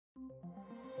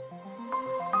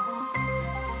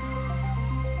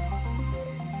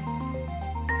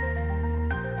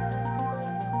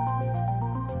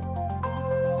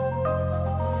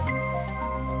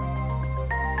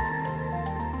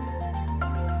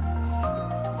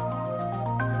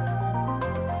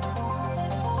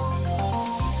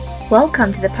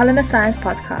Welcome to the Polymer Science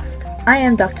Podcast. I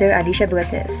am Dr. Alicia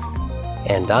Blates.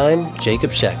 And I'm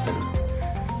Jacob Shackman.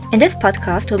 In this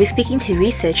podcast, we'll be speaking to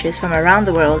researchers from around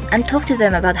the world and talk to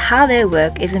them about how their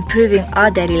work is improving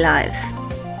our daily lives.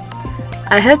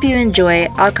 I hope you enjoy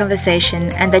our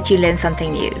conversation and that you learn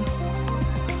something new.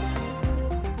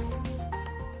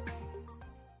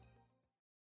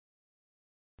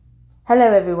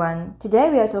 Hello everyone. Today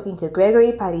we are talking to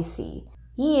Gregory Parisi.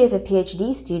 He is a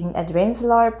PhD student at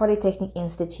Rensselaer Polytechnic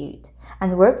Institute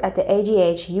and worked at the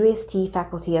AGH UST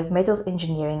Faculty of Metals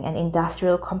Engineering and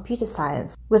Industrial Computer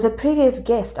Science with a previous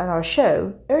guest on our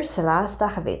show, Ursula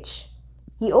Stachowicz.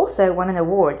 He also won an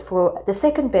award for the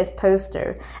second best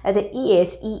poster at the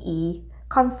ESEE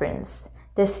conference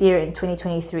this year in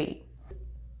 2023.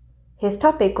 His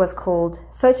topic was called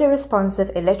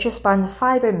Photoresponsive Electrospun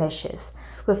Fiber Meshes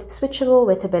with Switchable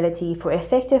Wettability for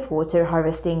Effective Water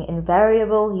Harvesting in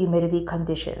Variable Humidity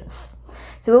Conditions.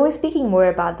 So we'll be speaking more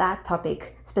about that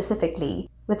topic specifically,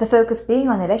 with the focus being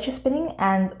on electrospinning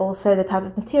and also the type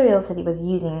of materials that he was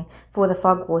using for the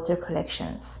fog water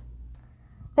collections.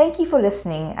 Thank you for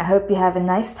listening. I hope you have a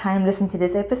nice time listening to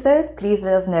this episode. Please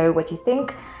let us know what you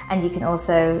think, and you can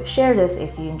also share this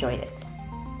if you enjoyed it.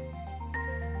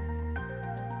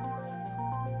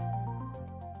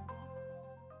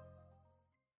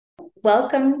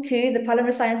 Welcome to the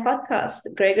Polymer Science Podcast,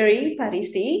 Gregory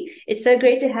Parisi. It's so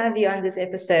great to have you on this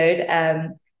episode.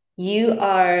 You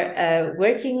are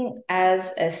working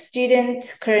as a student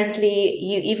currently.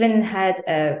 You even had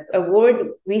an award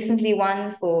recently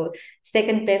won for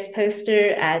second best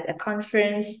poster at a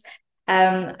conference.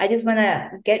 I just want to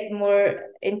get more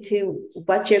into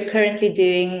what you're currently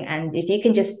doing, and if you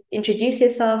can just introduce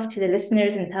yourself to the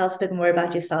listeners and tell us a bit more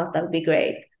about yourself, that would be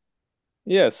great.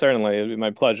 Yeah, certainly. It'd be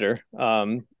my pleasure.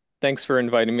 Thanks for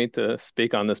inviting me to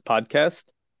speak on this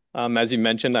podcast. As you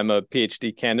mentioned, I'm a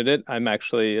PhD candidate. I'm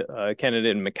actually a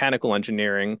candidate in mechanical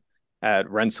engineering at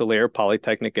Rensselaer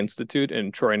Polytechnic Institute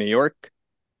in Troy, New York.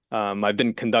 I've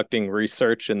been conducting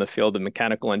research in the field of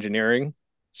mechanical engineering,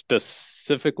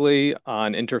 specifically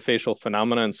on interfacial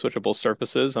phenomena and switchable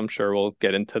surfaces. I'm sure we'll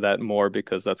get into that more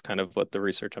because that's kind of what the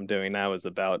research I'm doing now is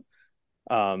about.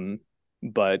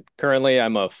 But currently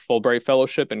I'm a Fulbright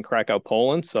fellowship in Krakow,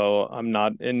 Poland, so I'm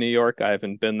not in New York. I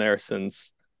haven't been there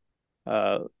since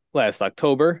last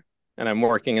October, and I'm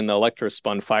working in the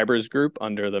electrospun fibers group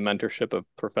under the mentorship of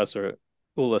Professor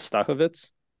Ula Stachowicz.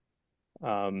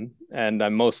 And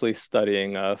I'm mostly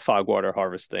studying fog water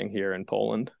harvesting here in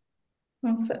Poland.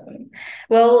 Awesome.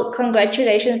 Well,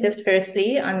 congratulations just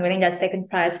firstly on winning that second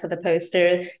prize for the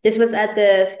poster. This was at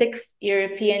the 6th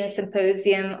European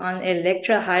Symposium on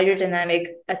Electrohydrodynamic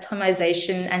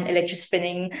Atomization and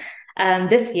Electrospinning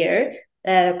this year,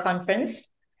 conference.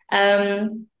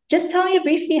 Just tell me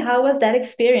briefly, how was that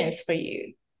experience for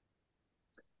you?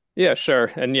 Yeah, sure.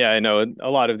 And yeah, I know a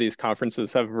lot of these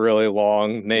conferences have really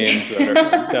long names that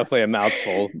are definitely a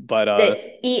mouthful, but the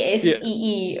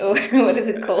ESEE, or what is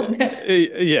it called?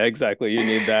 Yeah, exactly. You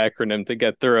need the acronym to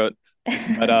get through it.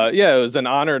 But yeah, it was an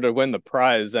honor to win the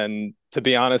prize. And to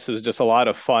be honest, it was just a lot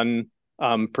of fun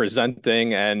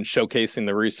presenting and showcasing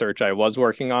the research I was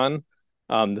working on.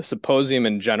 The symposium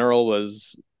in general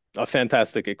was a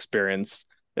fantastic experience.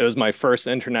 It was my first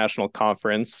international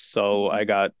conference, so I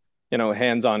got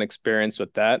hands-on experience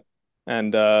with that.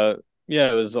 And yeah,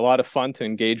 it was a lot of fun to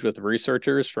engage with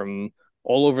researchers from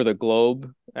all over the globe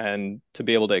and to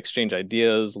be able to exchange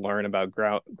ideas, learn about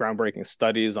groundbreaking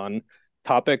studies on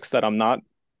topics that I'm not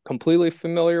completely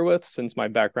familiar with, since my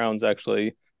background's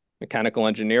actually mechanical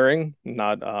engineering,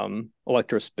 not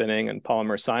electrospinning and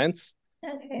polymer science.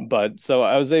 Okay. But so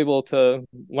I was able to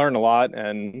learn a lot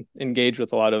and engage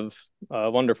with a lot of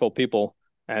wonderful people.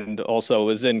 And also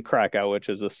was in Krakow, which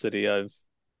is a city I've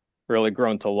really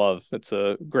grown to love. It's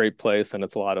a great place and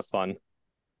it's a lot of fun.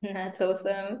 That's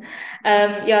awesome.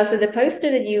 Yeah, so the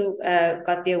poster that you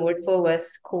got the award for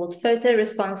was called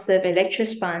Photoresponsive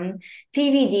Electrospun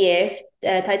PVDF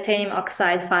Titanium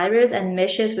Oxide Fibers and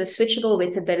Meshes with Switchable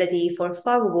Wettability for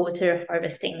Fog Water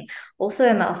Harvesting. Also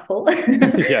a mouthful.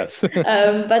 Yes.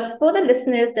 But for the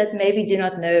listeners that maybe do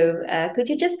not know, could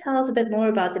you just tell us a bit more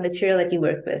about the material that you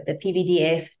work with, the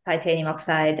PVDF Titanium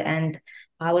Oxide, and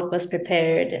how it was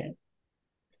prepared and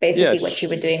basically what you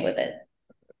were doing with it?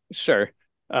 Sure.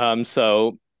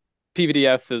 So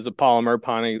PVDF is a polymer,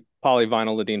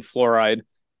 polyvinylidene fluoride,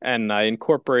 and I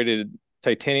incorporated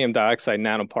titanium dioxide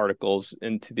nanoparticles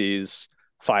into these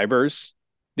fibers.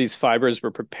 These fibers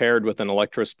were prepared with an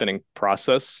electrospinning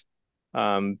process.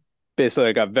 Basically,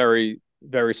 I got very,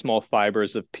 very small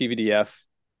fibers of PVDF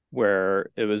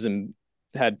where it was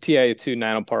had TiO2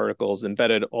 nanoparticles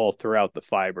embedded all throughout the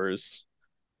fibers.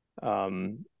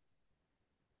 Um,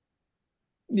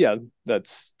 yeah,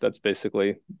 that's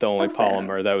basically the only Awesome.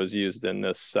 polymer that was used in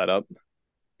this setup.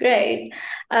 Great.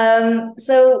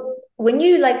 So when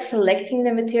you like selecting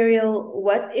the material,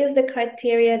 what is the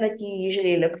criteria that you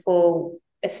usually look for,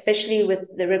 especially with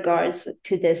the regards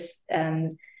to this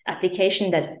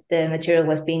application that the material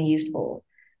was being used for?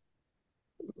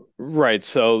 Right.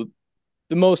 So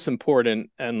the most important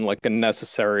and like a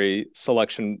necessary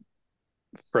selection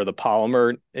for the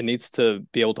polymer, it needs to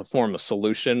be able to form a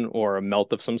solution or a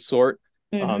melt of some sort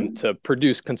Mm-hmm. to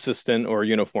produce consistent or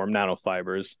uniform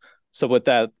nanofibers. So with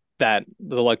that the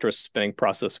electrospinning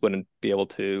process wouldn't be able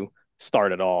to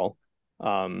start at all.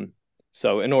 Um,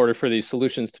 so in order for these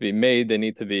solutions to be made, they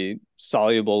need to be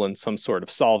soluble in some sort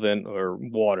of solvent or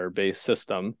water-based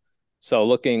system. So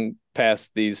looking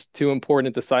past these two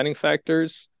important deciding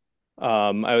factors,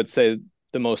 I would say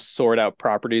the most sought out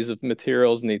properties of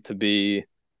materials need to be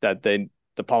that the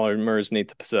polymers need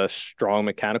to possess strong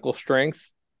mechanical strength.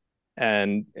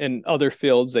 And in other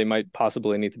fields, they might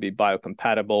possibly need to be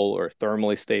biocompatible or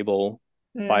thermally stable,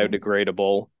 Mm.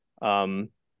 biodegradable. Um,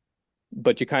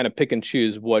 but you kind of pick and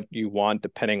choose what you want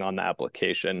depending on the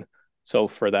application. So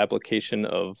for the application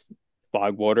of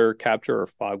fog water capture or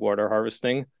fog water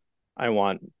harvesting, I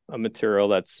want a material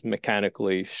that's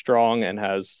mechanically strong and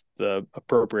has the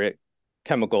appropriate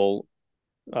chemical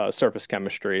surface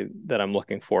chemistry that I'm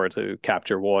looking for to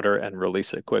capture water and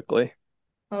release it quickly.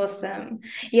 Awesome.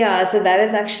 Yeah, so that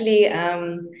is actually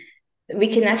we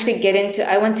can actually get into.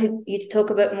 I want you to talk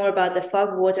a bit more about the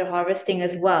fog water harvesting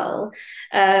as well.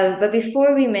 But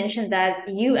before we mention that,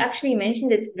 you actually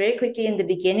mentioned it very quickly in the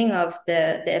beginning of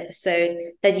the episode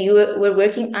that you were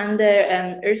working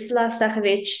under Ursula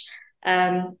Sachowicz.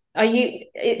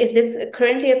 Is this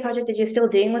currently a project that you're still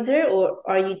doing with her, or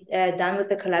are you done with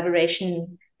the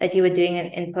collaboration that you were doing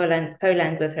in Poland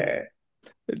with her?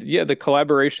 Yeah, the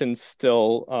collaboration's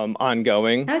still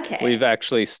ongoing. We've Okay.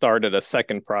 actually started a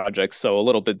second project, so a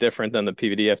little bit different than the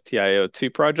PVDF-TiO2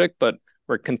 project, but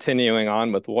we're continuing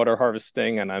on with water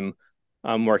harvesting, and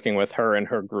I'm working with her and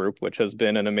her group, which has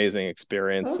been an amazing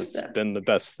experience. It's Awesome. been the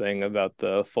best thing about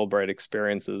the Fulbright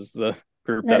experience is the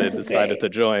group that I That's decided great. to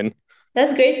join.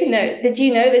 That's great to know. Did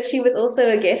you know that she was also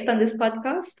a guest on this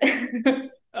podcast?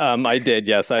 I did,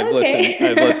 yes. I've listened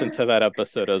Okay. to that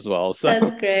episode as well. So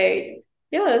That's great.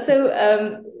 Yeah, so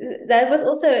that was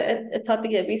also a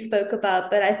topic that we spoke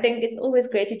about, but I think it's always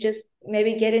great to just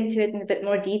maybe get into it in a bit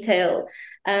more detail.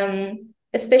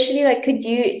 Especially like, could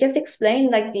you just explain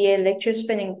like the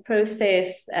electrospinning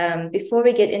process before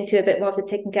we get into a bit more of the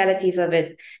technicalities of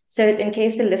it, so that in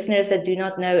case the listeners that do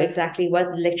not know exactly what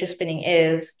electrospinning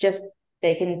is, just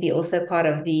they can be also part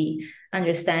of the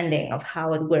understanding of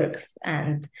how it works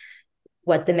and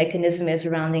what the mechanism is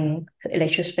surrounding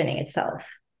electrospinning itself.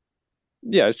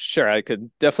 yeah, sure. I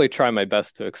could definitely try my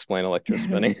best to explain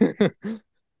electrospinning.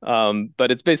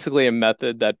 But it's basically a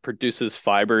method that produces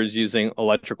fibers using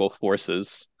electrical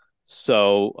forces.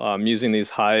 So, using these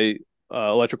high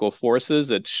electrical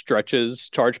forces, it stretches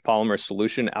charged polymer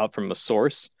solution out from a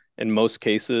source in most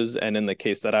cases. And in the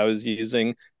case that I was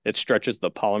using, it stretches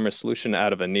the polymer solution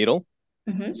out of a needle.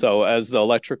 Mm-hmm. So, as the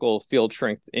electrical field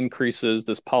strength increases,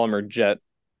 this polymer jet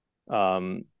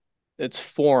um, it's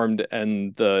formed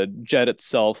and the jet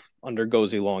itself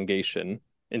undergoes elongation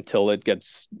until it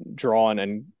gets drawn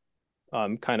and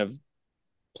kind of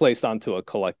placed onto a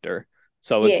collector.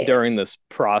 So it's Yeah, during this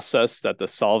process that the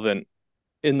solvent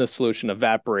in the solution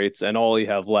evaporates and all you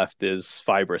have left is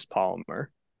fibrous polymer.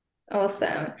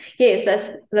 awesome. Yes,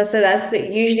 that's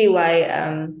usually why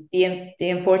the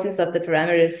importance of the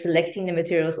parameters selecting the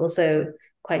material is also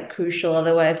quite crucial.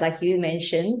 Otherwise, like you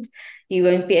mentioned, you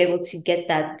won't be able to get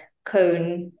that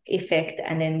cone effect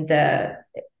and then the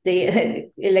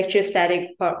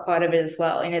electrostatic part of it as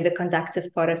well. You know, the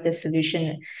conductive part of the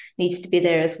solution needs to be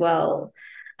there as well.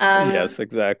 Um, Yes,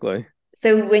 exactly.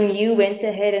 So when you went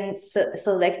ahead and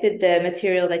selected the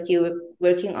material that you were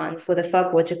working on for the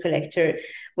fog water collector,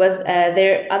 was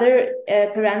there other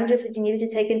parameters that you needed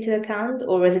to take into account,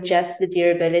 or was it just the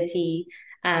durability?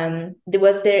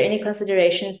 Was there any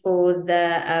consideration for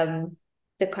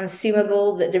the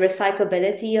consumable, the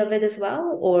recyclability of it as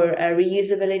well, or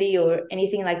reusability, or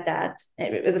anything like that,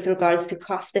 with regards to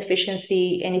cost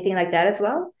efficiency, anything like that as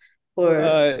well?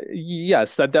 Or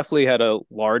Yes, that definitely had a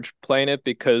large play in it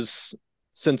because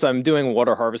since I'm doing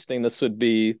water harvesting, this would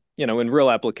be, in real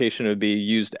application, it would be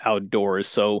used outdoors.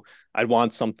 So I'd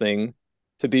want something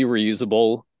to be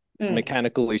reusable, mm,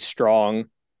 mechanically strong,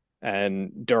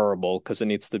 and durable because it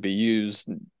needs to be used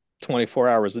 24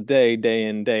 hours a day, day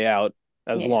in, day out,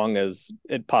 as long yes. as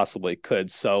it possibly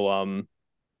could. So,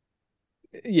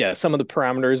 yeah, some of the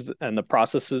parameters and the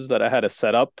processes that I had to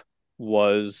set up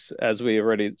was, as we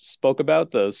already spoke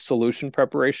about, the solution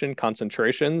preparation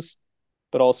concentrations.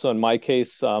 But also in my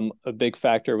case, a big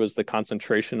factor was the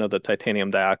concentration of the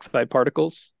titanium dioxide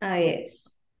particles. Oh, yes.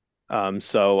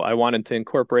 So I wanted to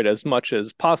incorporate as much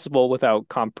as possible without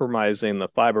compromising the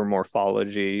fiber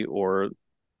morphology or,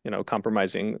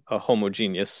 compromising a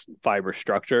homogeneous fiber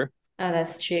structure. Oh,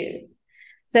 that's true.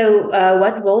 So,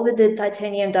 what role did the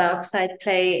titanium dioxide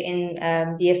play in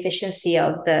the efficiency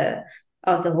of the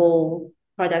whole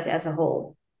product as a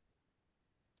whole?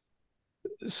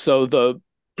 So the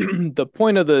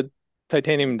point of the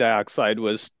titanium dioxide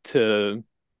was to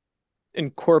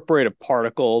incorporate a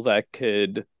particle that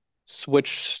could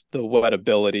switch the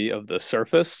wettability of the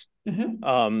surface.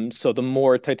 Hmm. So the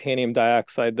more titanium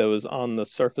dioxide that was on the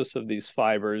surface of these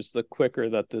fibers, the quicker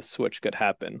that this switch could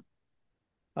happen.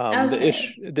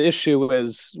 Okay. The issue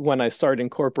is when I started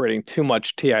incorporating too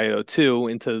much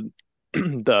TiO2 into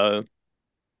the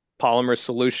polymer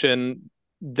solution,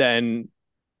 then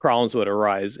problems would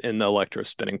arise in the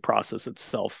electrospinning process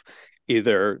itself.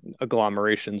 Either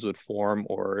agglomerations would form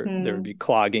or there would be Hmm.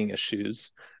 clogging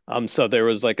issues. So there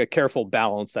was like a careful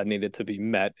balance that needed to be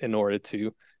met in order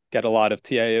to get a lot of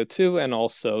TiO2 and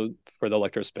also for the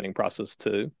electrospinning process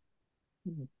to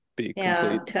be Yeah,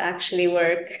 complete. to actually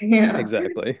work. Yeah.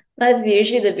 Exactly. That's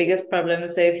usually the biggest problem.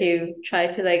 So if you try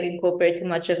to like incorporate too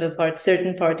much of a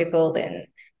certain particle, then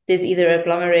there's either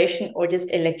agglomeration or just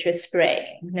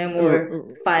electrospraying. No more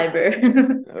fiber.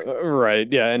 Right.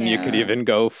 Yeah. And you could Yeah. even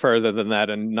go further than that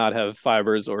and not have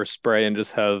fibers or spray and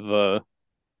just have a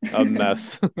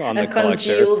mess on A the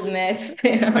collector. congealed mess.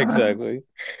 Yeah. Exactly.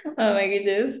 Oh my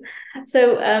goodness.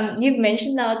 So you've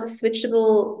mentioned now the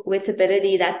switchable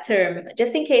wettability, that term.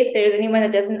 Just in case there's anyone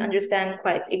that doesn't understand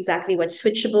quite exactly what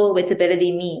switchable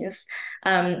wettability means,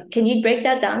 can you break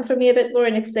that down for me a bit more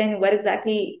and explain what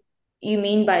exactly you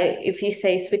mean by if you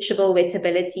say switchable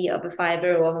wettability of a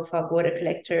fiber or of a fog water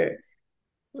collector?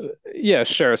 Yeah,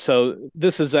 sure. So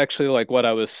this is actually like what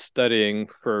I was studying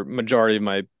for majority of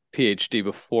my PhD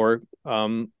before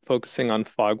focusing on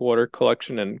fog water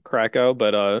collection in Krakow,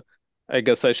 but I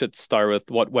guess I should start with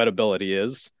what wettability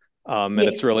is. And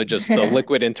it's Yes. really just the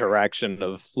liquid interaction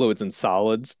of fluids and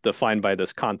solids defined by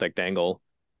this contact angle,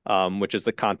 which is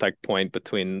the contact point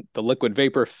between the liquid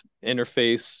vapor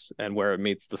interface and where it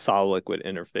meets the solid liquid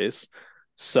interface.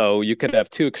 So you could have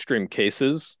two extreme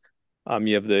cases.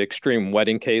 You have the extreme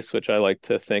wetting case, which I like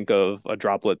to think of a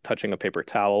droplet touching a paper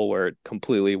towel where it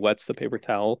completely wets the paper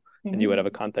towel, and you would have a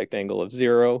Mhm. contact angle of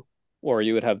 0, or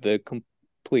you would have the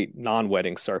complete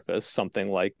non-wetting surface, something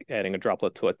like adding a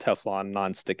droplet to a Teflon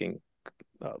non-sticking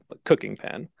cooking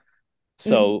pan. Mm.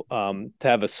 So to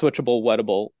have a switchable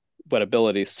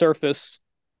wettability surface,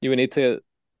 you would need to.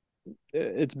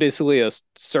 It's basically a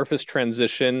surface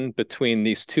transition between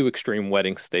these two extreme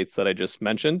wetting states that I just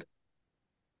mentioned.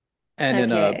 And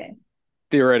in a Okay.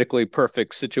 theoretically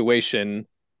perfect situation,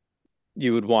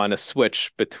 you would want to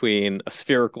switch between a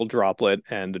spherical droplet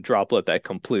and a droplet that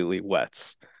completely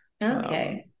wets. Um,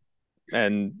 Okay.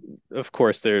 and of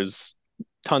course, there's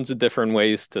tons of different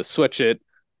ways to switch it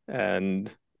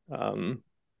and um,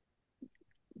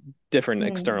 different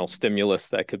external Mm. stimulus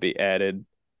that could be added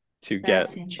to get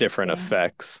That's different interesting.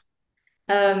 effects.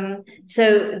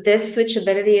 So this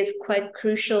switchability is quite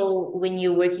crucial when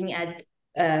you're working at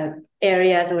uh,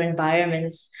 areas or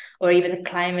environments or even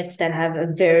climates that have a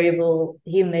variable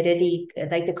humidity,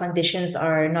 like the conditions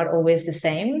are not always the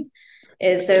same.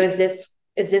 So is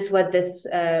this what this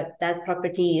that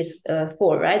property is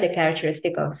for, right? The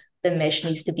characteristic of the mesh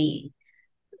needs to be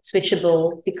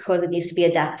switchable because it needs to be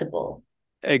adaptable.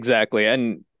 Exactly.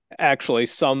 And actually,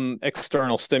 some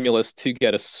external stimulus to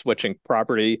get a switching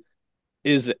property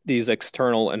is these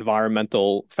external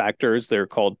environmental factors. They're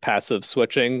called passive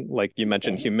switching, like you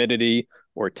mentioned, Okay. humidity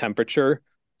or temperature.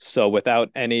 So without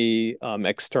any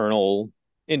external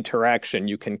interaction,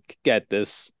 you can get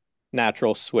this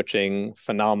natural switching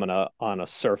phenomena on a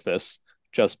surface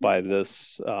just by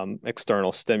this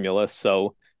external stimulus.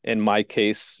 So in my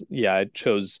case, yeah, I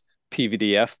chose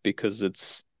PVDF because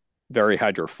it's very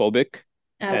hydrophobic,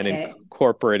 and Okay.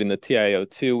 incorporating the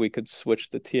TiO2, we could switch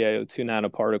the TiO2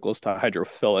 nanoparticles to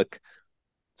hydrophilic.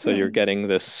 So you're Hmm. getting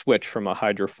this switch from a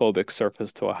hydrophobic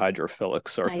surface to a hydrophilic I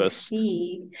surface.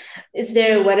 see.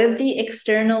 What is the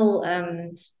external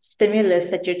stimulus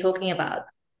that you're talking about?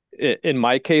 In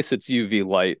my case, it's UV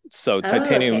light. So Oh,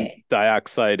 titanium okay.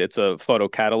 dioxide, it's a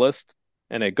photocatalyst,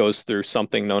 and it goes through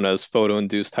something known as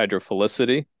photoinduced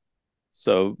hydrophilicity.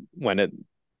 So when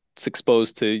it's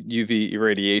exposed to UV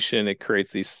irradiation, it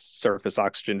creates these surface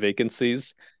oxygen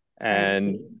vacancies. I and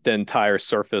see. the entire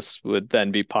surface would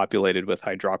then be populated with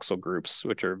hydroxyl groups,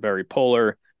 which are very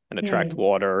polar and attract Hmm.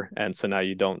 water. And so now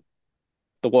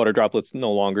the water droplets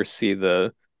no longer see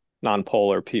the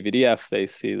nonpolar PVDF, they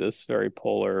see this very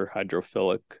polar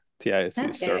hydrophilic TiO2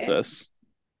 Okay. surface.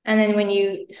 And then when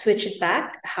you switch it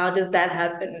back, how does that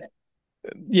happen?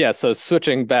 Yeah, so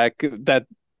switching back,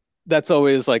 that's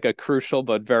always like a crucial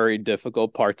but very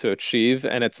difficult part to achieve,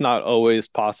 and it's not always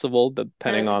possible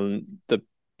depending Okay. on the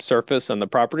surface and the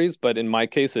properties, but in my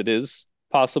case it is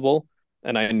possible,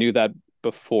 and I knew that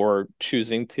before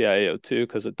choosing TiO2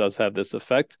 because it does have this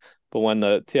effect. But when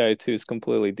the TiO2 is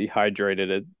completely dehydrated,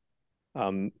 it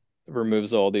um,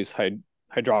 removes all these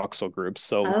hydroxyl groups.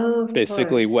 So Oh, of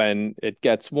basically, course. when it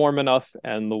gets warm enough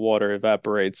and the water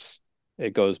evaporates,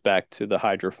 it goes back to the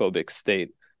hydrophobic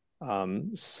state.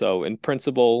 So in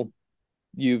principle,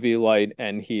 UV light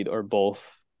and heat are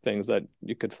both things that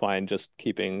you could find just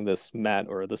keeping this mat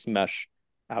or this mesh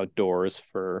outdoors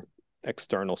for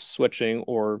external switching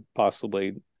or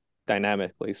possibly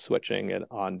dynamically switching it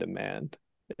on demand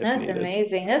if That's needed.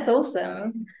 amazing. That's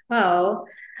awesome. Wow.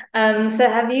 So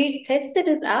have you tested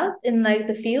this out in like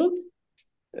the field?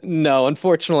 No,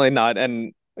 unfortunately not.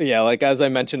 And yeah, like as I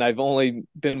mentioned, I've only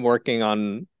been working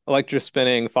on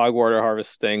electrospinning, fog water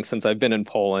harvesting since I've been in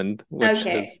Poland, which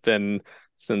has Okay. been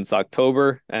since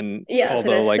October. And Yeah, so although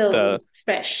that's like still the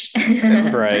fresh.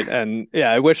 right, and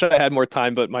yeah, I wish I had more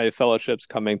time, but my fellowship's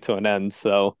coming to an end,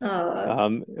 so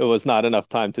Oh, it was not enough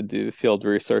time to do field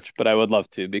research, but I would love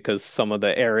to because some of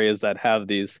the areas that have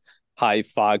these high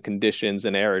fog conditions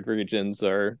and arid regions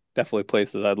are definitely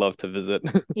places I'd love to visit.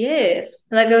 yes.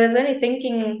 Like I was only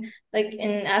thinking like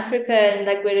in Africa and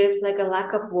like where there's like a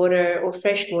lack of water or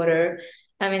fresh water.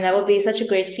 I mean, that would be such a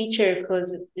great feature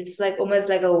because it's like almost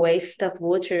like a waste of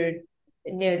water.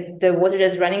 You know, the water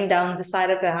that's running down the side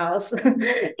of the house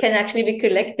can actually be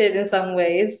collected in some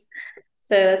ways.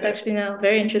 So that's actually now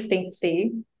very interesting to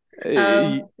see.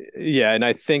 Um, Yeah, and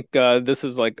I think this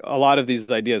is like a lot of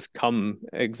these ideas come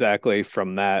exactly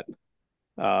from that.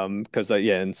 Because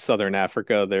yeah, in southern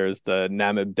Africa, there's the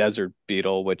Namib desert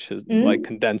beetle, which is like mm?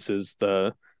 condenses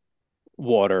the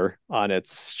water on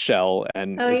its shell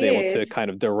and Oh, is able to yes. kind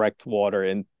of direct water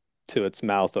into its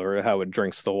mouth or how it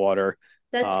drinks the water.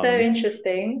 That's so Um,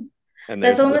 interesting. and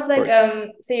That's there's almost of like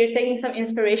course so you're taking some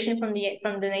inspiration from the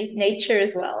nature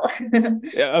as well.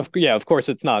 yeah, of course,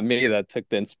 it's not me that took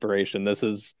the inspiration. This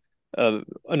is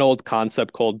an old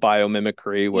concept called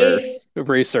biomimicry, where Yes.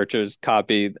 researchers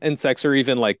copy insects or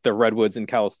even like the redwoods in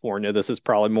California. This is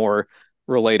probably more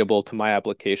relatable to my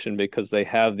application because they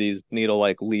have these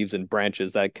needle-like leaves and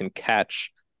branches that can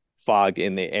catch fog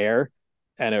in the air,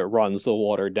 and it runs the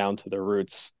water down to the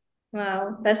roots.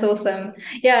 Wow, that's awesome.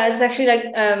 Yeah, it's actually like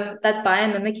that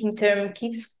biomimicking term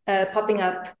keeps popping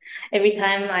up every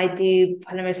time I do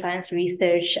polymer science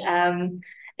research.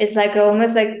 It's like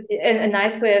almost like a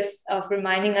nice way of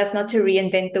reminding us not to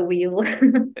reinvent the wheel.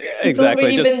 It's Exactly,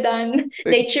 already just been done.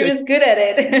 uh, Nature is good at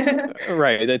it.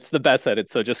 right. It's the best at it,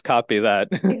 so just copy that.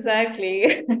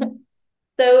 Exactly.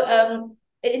 So,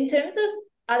 in terms of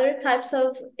other types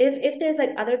of, if there's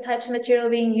like other types of material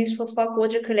being used for fog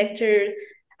water collecting,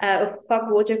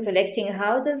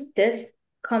 how does this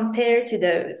compare to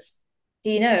those?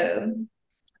 Do you know?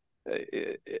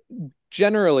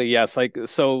 Generally, yes. Like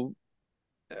so,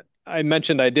 I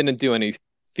mentioned I didn't do any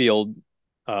field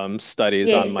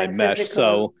studies on Yes, my like mesh, physical.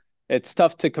 so it's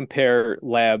tough to compare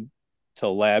lab to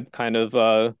lab kind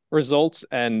of results.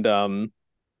 And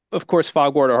of course,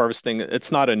 fog water harvesting,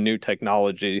 it's not a new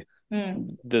technology. Hmm.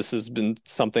 This has been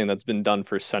something that's been done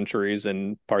for centuries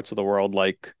in parts of the world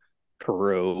like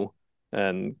Peru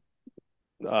and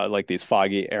like these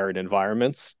foggy, arid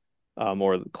environments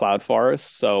or cloud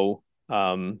forests. So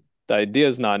the idea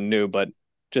is not new, but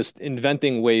just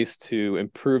inventing ways to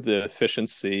improve the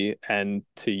efficiency and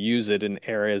to use it in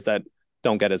areas that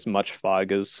don't get as much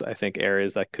fog as I think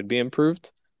areas that could be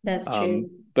improved. That's true.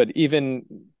 But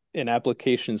even in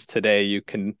applications today, you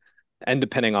can, and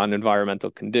depending on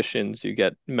environmental conditions, you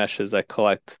get meshes that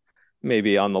collect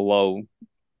maybe on the low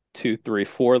 2, 3,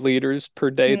 4 liters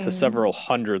per day to several Hmm.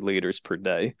 hundred liters per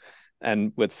day.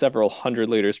 And with several hundred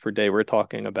liters per day, we're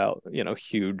talking about,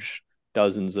 huge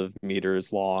dozens of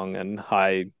meters long and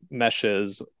high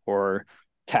meshes or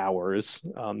towers.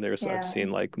 I've Yeah.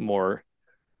 seen like more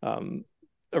um,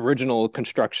 original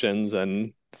constructions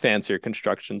and fancier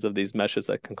constructions of these meshes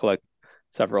that can collect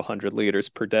several hundred liters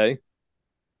per day.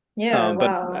 Yeah. But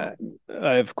Wow.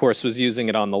 I, of course, was using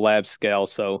it on the lab scale.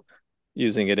 So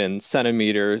using it in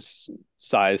centimeters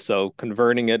size. So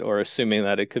converting it or assuming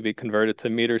that it could be converted to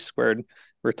meters squared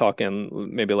we're talking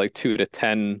maybe like 2 to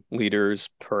 10 liters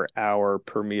per hour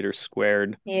per meter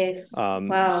squared. Yes.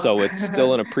 Wow. So it's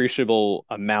still an appreciable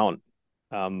amount.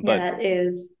 But Yeah, it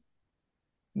is.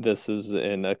 this is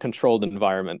in a controlled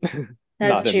environment,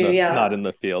 That's true. not Yeah. in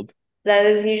the field. That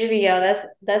is usually, yeah,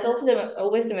 that's also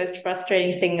always the most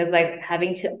frustrating thing is like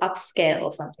having to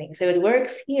upscale something. So it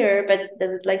works here, but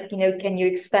does it like, can you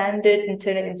expand it and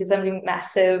turn it into something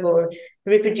massive or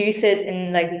reproduce it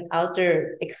in like an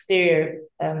outer exterior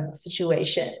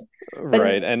situation? But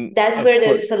Right. And that's of where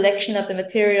course, the selection of the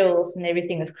materials and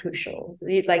everything is crucial.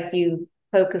 You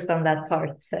focused on that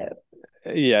part. So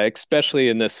yeah, especially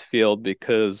in this field,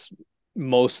 because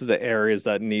most of the areas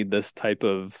that need this type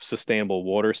of sustainable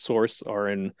water source are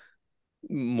in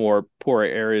more poor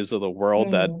areas of the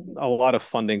world that mm, a lot of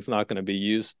funding's not going to be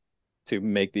used to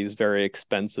make these very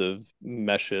expensive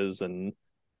meshes. And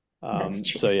that's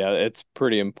true. so yeah, it's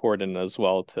pretty important as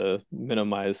well to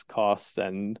minimize costs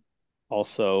and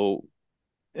also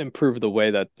improve the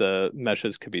way that the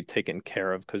meshes could be taken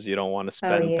care of, because you don't want to Oh,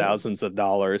 spend thousands yes. of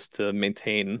dollars to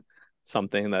maintain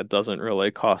something that doesn't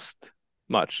really cost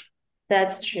much.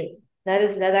 That's true. That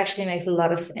actually makes a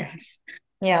lot of sense.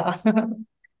 Yeah.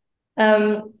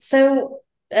 So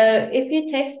if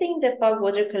you're testing the fog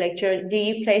water collector, do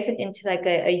you place it into like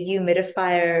a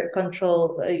humidifier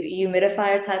control, a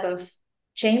humidifier type of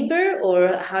chamber,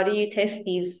 or how do you test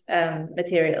these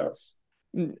materials?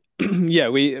 Yeah,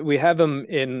 we have them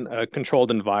in a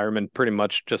controlled environment, pretty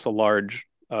much just a large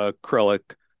acrylic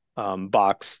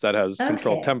box that has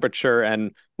controlled Okay. temperature,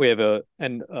 and we have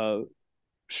a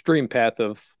stream path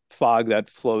of fog that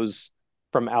flows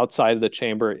from outside the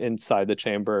chamber inside the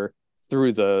chamber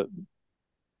through the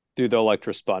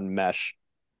electrospun mesh.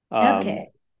 Um,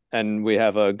 Okay. and we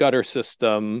have a gutter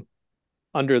system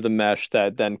under the mesh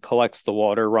that then collects the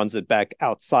water, runs it back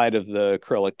outside of the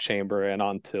acrylic chamber and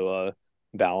onto a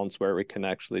balance where we can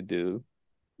actually do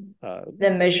uh,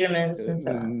 The measurements and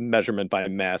so on. measurement by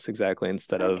mass exactly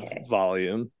instead of Okay.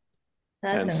 volume.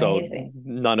 That's And so amazing.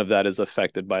 none of that is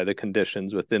affected by the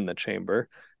conditions within the chamber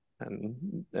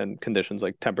and conditions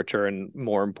like temperature and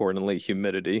more importantly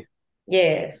humidity.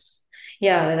 Yes.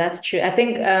 Yeah, that's true. I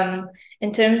think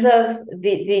in terms of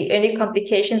the only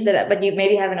complications but you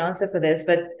maybe have an answer for this,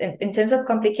 but in terms of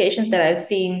complications that I've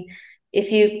seen,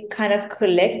 if you kind of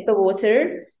collect the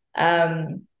water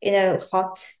in a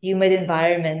hot, humid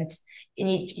environment and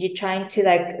you're trying to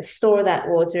like store that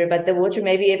water, but the water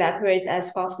maybe evaporates as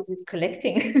fast as it's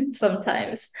collecting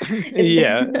sometimes. Is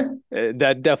Yeah,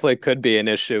 that definitely could be an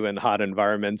issue in hot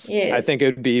environments. I yes. think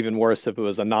it would be even worse if it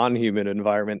was a non-humid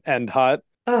environment and hot.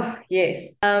 Oh,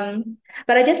 yes.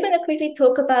 But I just want to quickly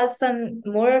talk about some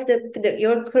more of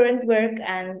your current work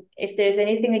and if there's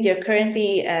anything that you're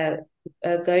currently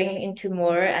going into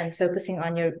more and focusing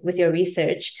on with your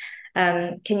research.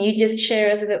 Can you just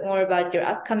share us a bit more about your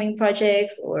upcoming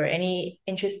projects or any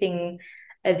interesting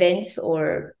events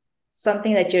or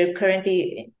something that you're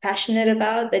currently passionate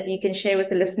about that you can share with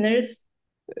the listeners?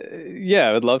 Yeah,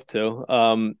 I would love to.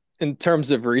 In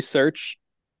terms of research,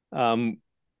 um,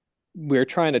 we're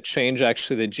trying to change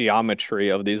actually the geometry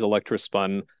of these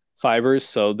electrospun fibers.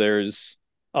 So there's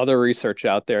other research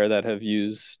out there that have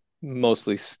used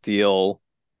mostly steel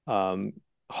um,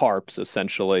 harps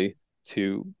essentially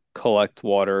to collect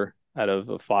water out of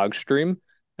a fog stream.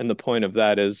 And the point of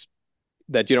that is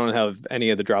that you don't have any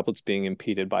of the droplets being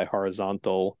impeded by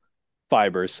horizontal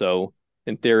fibers. So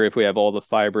in theory, if we have all the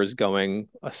fibers going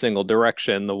a single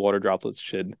direction, the water droplets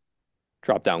should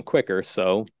drop down quicker.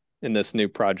 So in this new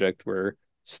project, we're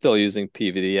still using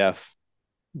PVDF,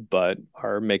 but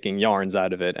are making yarns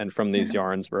out of it. And from these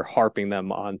yarns, we're harping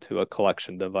them onto a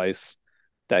collection device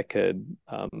that could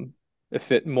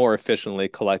more efficiently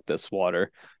collect this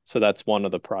water. So that's one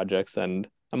of the projects. And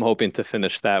I'm hoping to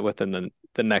finish that within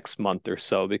the next month or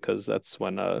so, because that's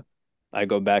when I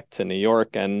go back to New York.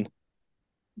 And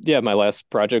yeah, my last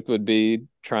project would be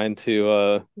trying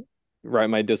to write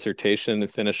my dissertation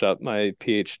and finish up my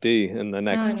PhD in the Oh,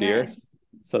 next year. nice.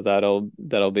 So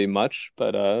that'll be much.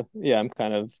 But yeah, I'm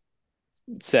kind of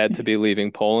sad to be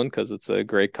leaving Poland because it's a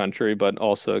great country, but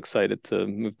also excited to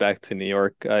move back to New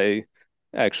York. I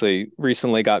actually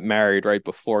recently got married right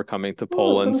before coming to Oh,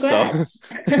 Poland, so congrats.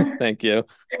 thank you.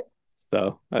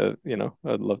 So I'd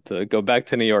love to go back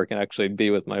to New York and actually be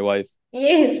with my wife.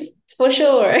 Yes, for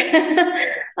sure.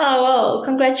 Oh, well,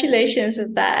 congratulations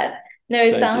with that. No,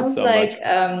 it Thank you sounds so like much.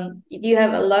 you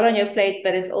have a lot on your plate,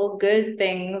 but it's all good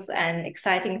things and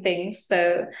exciting things.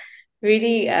 So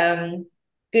really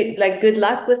good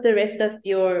luck with the rest of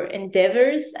your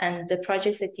endeavors and the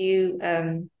projects that you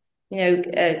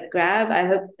grab. I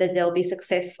hope that they'll be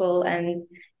successful, and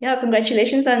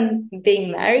congratulations on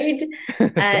being married,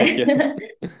 Thank you. and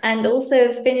and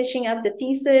also finishing up the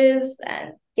thesis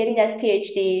and getting that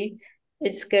PhD.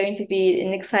 It's going to be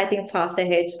an exciting path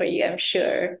ahead for you, I'm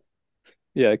sure.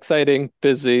 Yeah, exciting,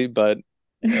 busy, but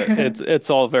it's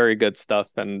all very good stuff,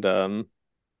 and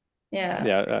Yeah.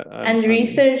 yeah, And I'm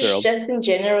research, thrilled. just in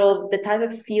general, the type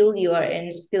of field you are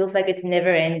in feels like it's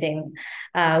never ending.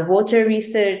 Water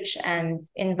research and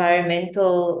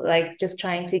environmental, like just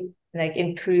trying to like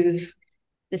improve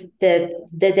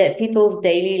the people's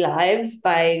daily lives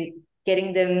by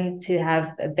getting them to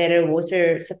have a better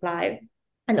water supply,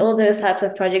 and all those types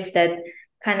of projects that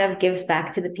kind of gives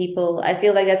back to the people. I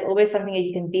feel like that's always something that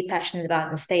you can be passionate about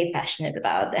and stay passionate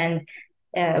about, and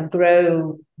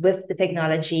grow with the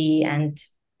technology. And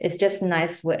it's just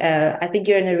nice. I think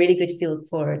you're in a really good field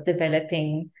for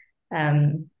developing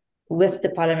with the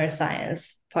polymer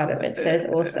science part of it. So it's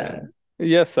Uh, awesome.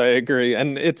 yes, I agree,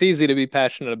 and it's easy to be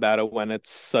passionate about it when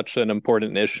it's such an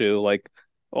important issue. Like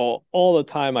all the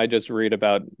time, I just read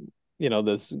about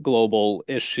this global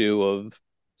issue of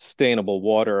sustainable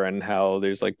water and how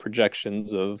there's like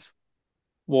projections of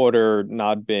water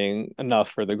not being enough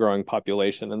for the growing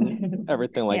population and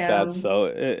everything like that. Yeah,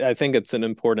 So I think it's an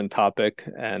important topic,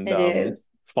 and it is.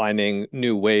 finding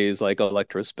new ways like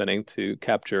electrospinning to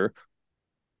capture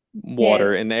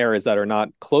water Yes. in areas that are not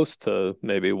close to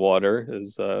maybe water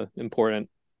is important.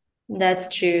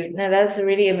 That's true. No, that's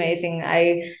really amazing.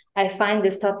 I find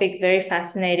this topic very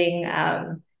fascinating,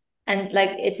 and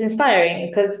like it's inspiring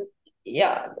because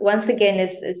yeah, once again,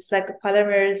 it's like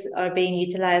polymers are being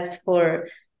utilized for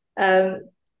um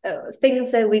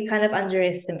things that we kind of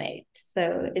underestimate.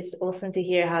 So it's awesome to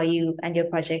hear how you and your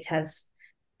project has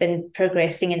been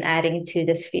progressing and adding to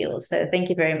this field. So thank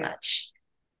you very much.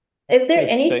 Is there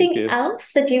Thank anything you.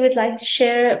 else that you would like to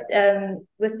share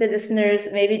with the listeners?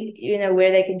 Maybe,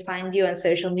 where they can find you on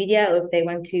social media, or if they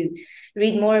want to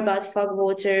read more about fog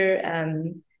water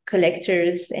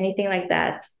collectors, anything like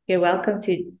that. You're welcome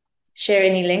to share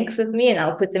any links with me, and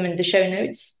I'll put them in the show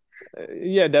notes.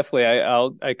 Yeah, definitely.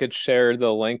 I could share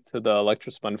the link to the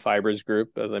electrospun fibers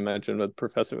group, as I mentioned, with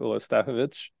Professor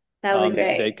Stafovich. That would be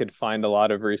They great. could find a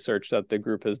lot of research that the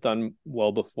group has done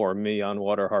well before me on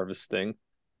water harvesting.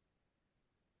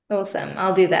 Awesome.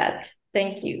 I'll do that.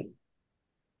 Thank you.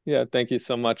 Yeah, thank you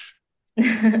so much.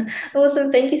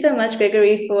 Awesome. Thank you so much,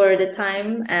 Gregory, for the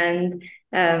time and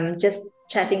just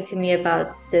chatting to me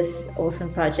about this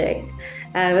awesome project.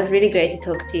 It was really great to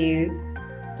talk to you.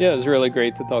 Yeah, it was really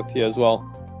great to talk to you as well.